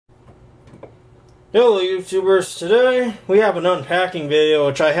Hello YouTubers, today we have an unpacking video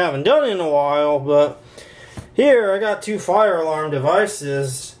which I haven't done in a while, but here I got two fire alarm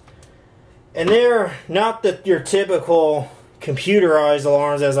devices, and they're not your typical computerized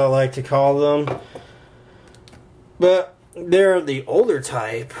alarms as I like to call them, but they're the older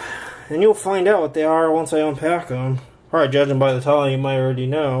type, and you'll find out what they are once I unpack them. Probably judging by the title you might already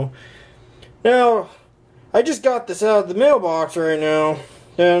know. Now, I just got this out of the mailbox right now.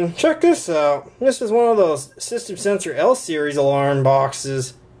 And check this out. This is one of those System Sensor L series alarm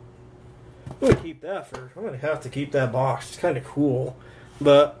boxes. I'm gonna keep that I'm gonna have to keep that box. It's kind of cool.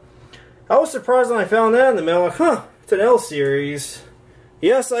 But I was surprised when I found that in the mail. Like, huh, it's an L series.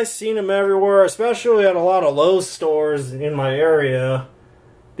 Yes, I've seen them everywhere, especially at a lot of Lowe's stores in my area,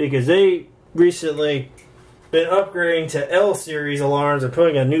 because they recently been upgrading to L series alarms and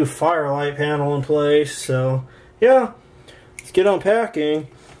putting a new firelight panel in place. So yeah. Let's get unpacking.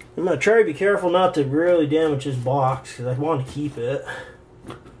 I'm going to try to be careful not to really damage this box because I want to keep it.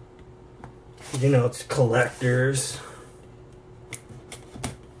 You know, it's collectors.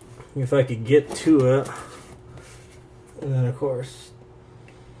 If I could get to it. And then, of course,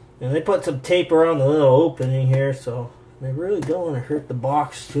 they put some tape around the little opening here, so they really don't want to hurt the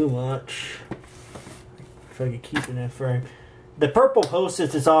box too much. If I could keep it in frame. The purple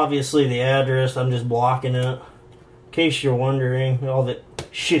post-its is obviously the address. I'm just blocking it. In case you're wondering, all the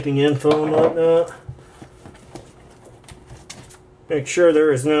shipping info and whatnot. Make sure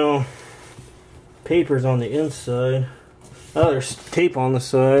there is no papers on the inside. Oh, there's tape on the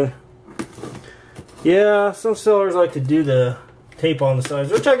side. Yeah, some sellers like to do the tape on the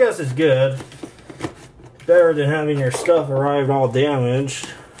sides, which I guess is good. Better than having your stuff arrive all damaged.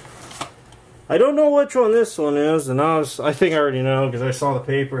 I don't know which one this one is, and I think I already know because I saw the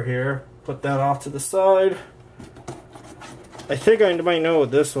paper here. Put that off to the side. I think I might know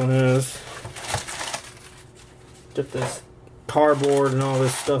what this one is. Get this cardboard and all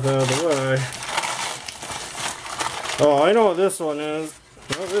this stuff out of the way. Oh, I know what this one is.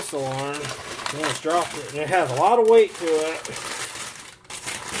 I know this alarm. I almost dropped it, and it has a lot of weight to it.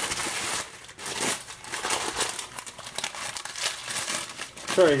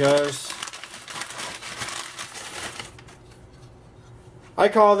 Sorry guys. I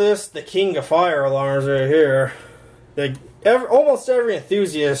call this the king of fire alarms right here. Almost every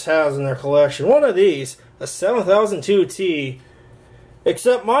enthusiast has in their collection one of these, a 7002T,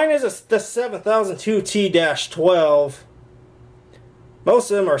 except mine is the 7002T-12. Most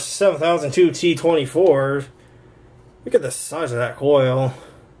of them are 7002T-24s. Look at the size of that coil.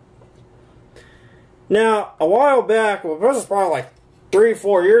 Now, a while back, well, this was probably like 3 or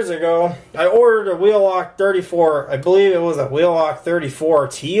 4 years ago, I ordered a Wheelock 34, I believe it was a Wheelock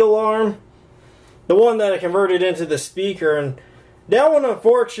 34T alarm. The one that I converted into the speaker, and that one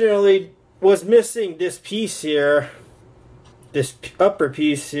unfortunately was missing this piece here, this upper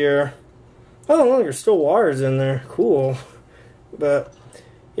piece here. Oh look, there's still wires in there, cool. But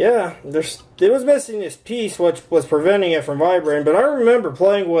yeah, it was missing this piece which was preventing it from vibrating. But I remember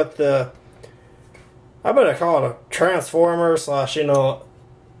playing with the, I better call it a transformer slash, you know,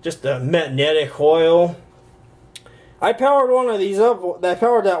 just a magnetic coil. I powered one of these up, I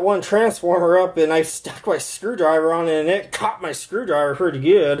powered that one transformer up, and I stuck my screwdriver on it, and it caught my screwdriver pretty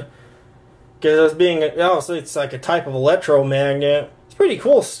good. Because it was being, so it's like a type of electromagnet. It's pretty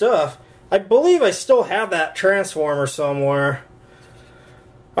cool stuff. I believe I still have that transformer somewhere.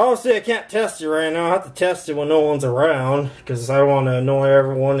 Obviously, I can't test it right now. I have to test it when no one's around, because I don't want to annoy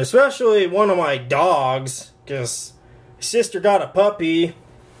everyone, especially one of my dogs, because my sister got a puppy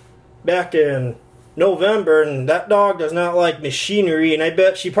back in November, and that dog does not like machinery, and I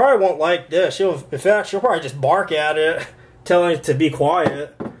bet she probably won't like this. In fact, she'll probably just bark at it, telling it to be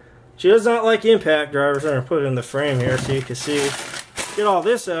quiet. She does not like impact drivers. I'm going to put it in the frame here so you can see. Get all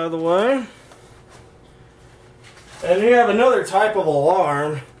this out of the way. And we have another type of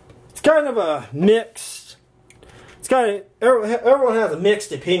alarm. It's kind of a mixed. Everyone has a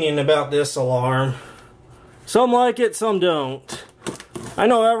mixed opinion about this alarm. Some like it, some don't. I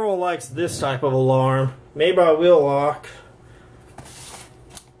know everyone likes this type of alarm, made by Wheelock.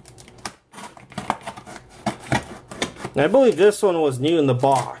 And I believe this one was new in the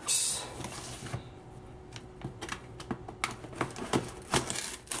box.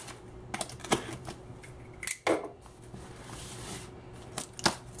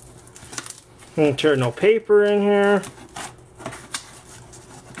 Turn no paper in here.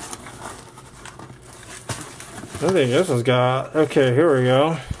 I think this one's got, okay, here we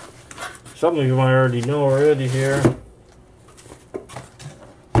go. Something you might already know already here.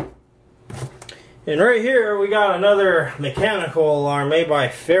 And right here we got another mechanical alarm made by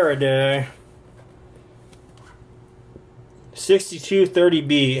Faraday.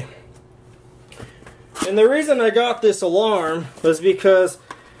 6230B. And the reason I got this alarm was because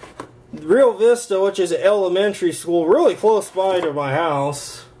Rio Vista, which is an elementary school really close by to my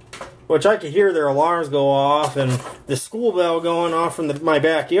house, which I could hear their alarms go off and the school bell going off from my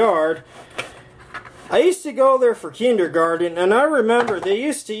backyard. I used to go there for kindergarten, and I remember they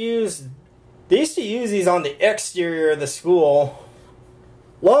used to use these on the exterior of the school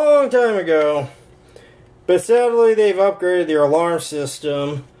long time ago. But sadly, they've upgraded their alarm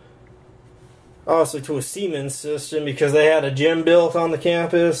system, also to a Siemens system, because they had a gym built on the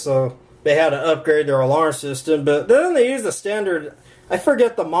campus, so they had to upgrade their alarm system. But then they used the standard, I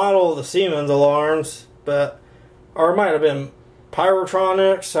forget the model of the Siemens alarms, or it might have been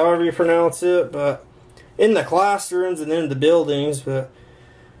Pyrotronics, however you pronounce it, but in the classrooms and in the buildings. But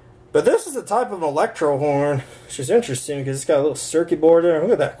this is a type of electro horn, which is interesting because it's got a little circuit board there.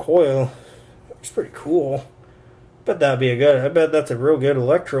 Look at that coil. It's pretty cool. I bet that's a real good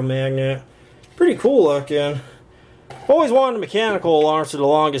electromagnet. Pretty cool looking. Always wanted mechanical alarms for the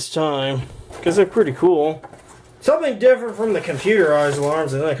longest time because they're pretty cool. Something different from the computerized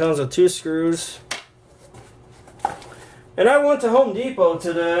alarms, and that comes with 2 screws. And I went to Home Depot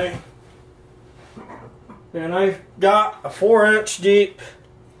today, and I got a 4-inch deep.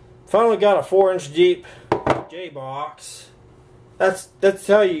 Finally got a 4-inch deep J-box. That's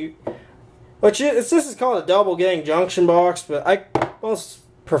how you. This is called a double gang junction box, but most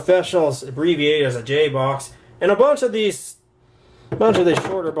professionals abbreviate it as a J-box. And a bunch of these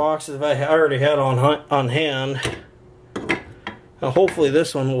shorter boxes I already had on hand. Now hopefully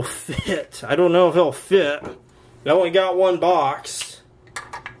this one will fit. I don't know if it'll fit. I only got 1 box.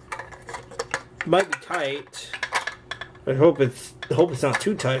 It might be tight. I hope it's not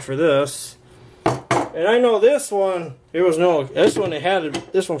too tight for this. And I know this one, this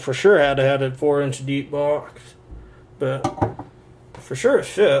one for sure had to have a 4-inch deep box. But for sure it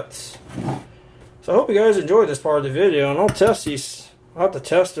fits. So I hope you guys enjoyed this part of the video, and I'll test these. I'll have to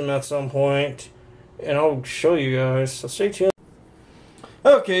test them at some point, and I'll show you guys. So stay tuned.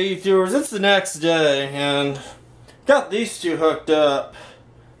 Okay, YouTubers, it's the next day, and got these 2 hooked up.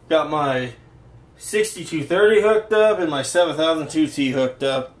 Got my 6230 hooked up and my 7002T hooked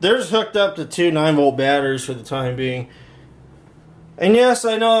up. They're just hooked up to 2 9-volt batteries for the time being. And yes,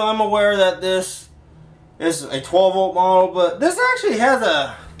 I know, I'm aware that this is a 12-volt model, but this actually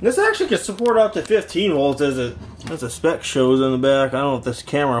can support up to 15 volts as the spec shows in the back. I don't know if this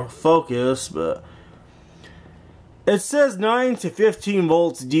camera will focus, but it says 9 to 15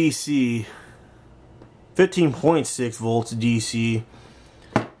 volts DC. 15.6 volts DC.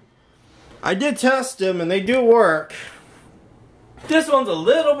 I did test them and they do work. This one's a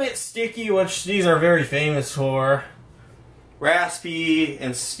little bit sticky, which these are very famous for. Raspy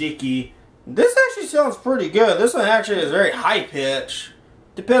and sticky. This actually sounds pretty good. This one actually is very high pitch.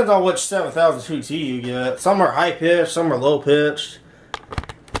 Depends on which 7002T you get. Some are high pitched, some are low pitched.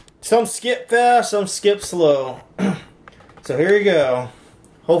 Some skip fast, some skip slow. So here you go.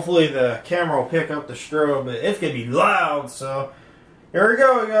 Hopefully the camera will pick up the strobe, but it's going to be loud, so here we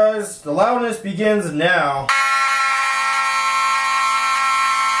go, guys. The loudness begins now.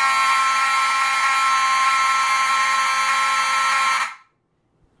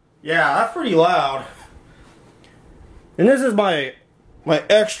 Yeah, that's pretty loud. And this is my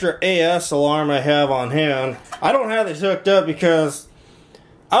extra AS alarm I have on hand. I don't have this hooked up because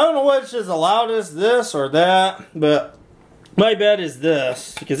I don't know which is the loudest, this or that, but my bet is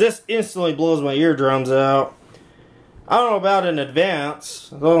this, because this instantly blows my eardrums out. I don't know about an advance.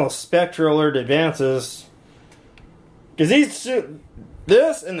 I don't know Spectral or advances. Because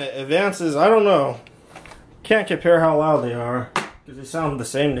this and the advances, I don't know. Can't compare how loud they are. Because they sound the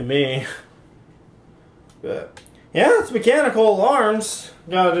same to me. But yeah, it's mechanical alarms.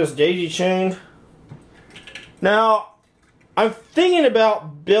 Got this daisy chained. Now, I'm thinking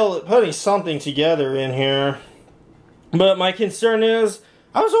about putting something together in here. But my concern is,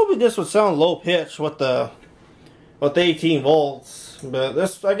 I was hoping this would sound low pitch with the 18 volts, but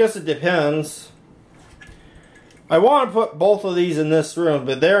this, I guess it depends. I want to put both of these in this room,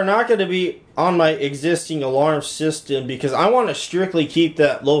 but they're not going to be on my existing alarm system because I want to strictly keep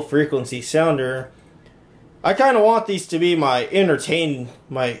that low frequency sounder. I kind of want these to be my entertainment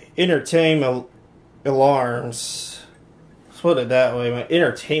alarms. Let's put it that way, my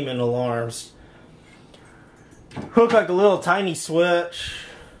entertainment alarms. Hook like a little tiny switch.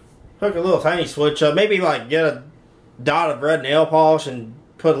 Hook a little tiny switch up. Maybe like get a dot of red nail polish and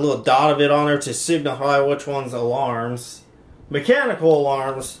put a little dot of it on there to signify which one's alarms. Mechanical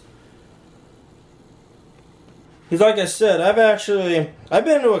alarms. Because like I said, I've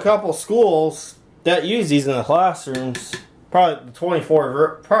been to a couple schools that use these in the classrooms. probably the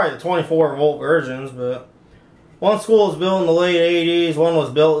 24 volt versions, but one school was built in the late 80s, one was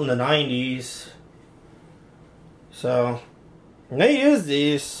built in the 90s. So, and they use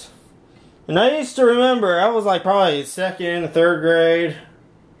these. And I used to remember, I was like probably second and third grade,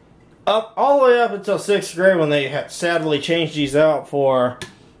 up all the way up until 6th grade when they had sadly changed these out for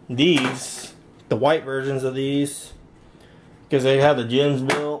these, the white versions of these, because they had the gyms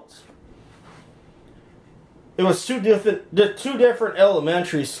built. It was two different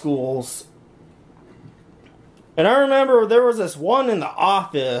elementary schools. And I remember there was this one in the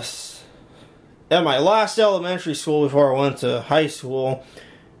office at my last elementary school before I went to high school.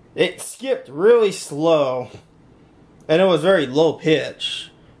 It skipped really slow, and it was very low pitch.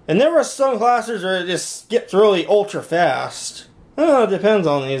 And there were some classes where it just skipped really ultra fast. I don't know, it depends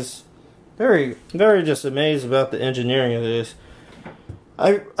on these. Very just amazed about the engineering of this.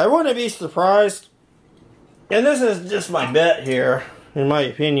 I wouldn't be surprised, and this is just my bet here, in my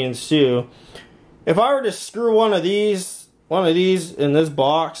opinions too. If I were to screw one of these in this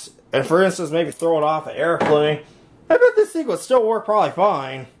box, and for instance maybe throw it off an airplane, I bet this thing would still work probably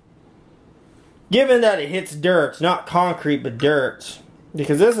fine. Given that it hits dirt, not concrete, but dirt.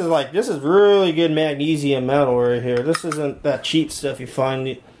 Because this is really good magnesium metal right here. This isn't that cheap stuff you find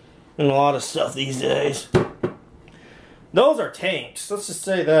in a lot of stuff these days. Those are tanks, let's just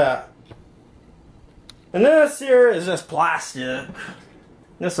say that. And this here is just plastic.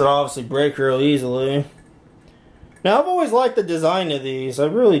 This would obviously break real easily. Now, I've always liked the design of these, I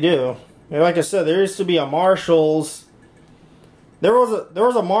really do. Like I said, there used to be a Marshall's. There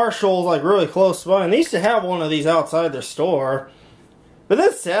was a Marshall's like really close by, and they used to have one of these outside their store. But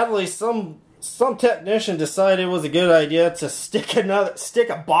then sadly, some technician decided it was a good idea to stick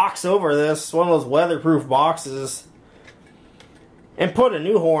a box over this, one of those weatherproof boxes, and put a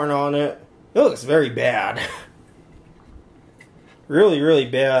new horn on it. It looks very bad. Really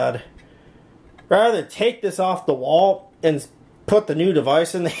bad. Rather than take this off the wall and put the new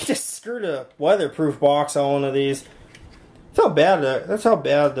device in, they just screwed a weatherproof box on one of these. That's how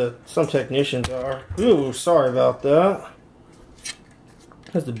bad some technicians are. Ooh, sorry about that.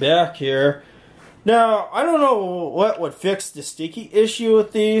 There's the back here. Now, I don't know what would fix the sticky issue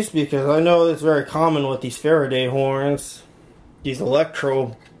with these, because I know it's very common with these Faraday horns. These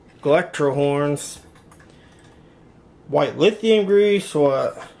electro horns. White lithium grease,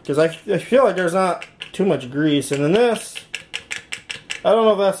 what? Because I feel like there's not too much grease. And then this, I don't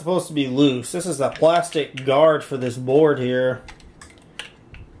know if that's supposed to be loose. This is a plastic guard for this board here.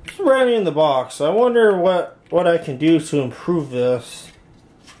 It's already in the box. I wonder what I can do to improve this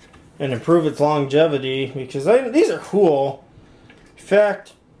and improve its longevity, because these are cool. In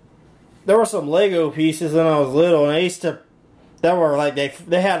fact, there were some Lego pieces when I was little, and I used to, that were like they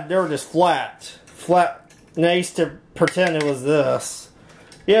were just flat, and I used to pretend it was this.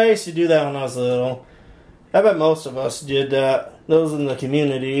 Yeah, I used to do that when I was little. I bet most of us did that, those in the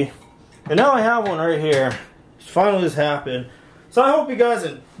community. And now I have one right here. Finally this happened. So I hope you guys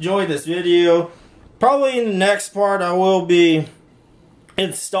enjoyed this video. Probably in the next part I will be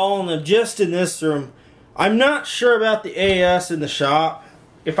installing them just in this room. I'm not sure about the AS in the shop.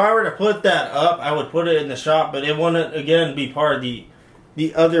 If I were to put that up, I would put it in the shop, but it wouldn't, again, be part of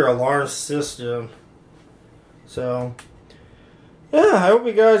the other alarm system. So, yeah, I hope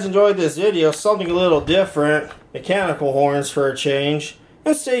you guys enjoyed this video. Something a little different. Mechanical horns for a change.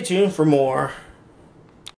 And stay tuned for more.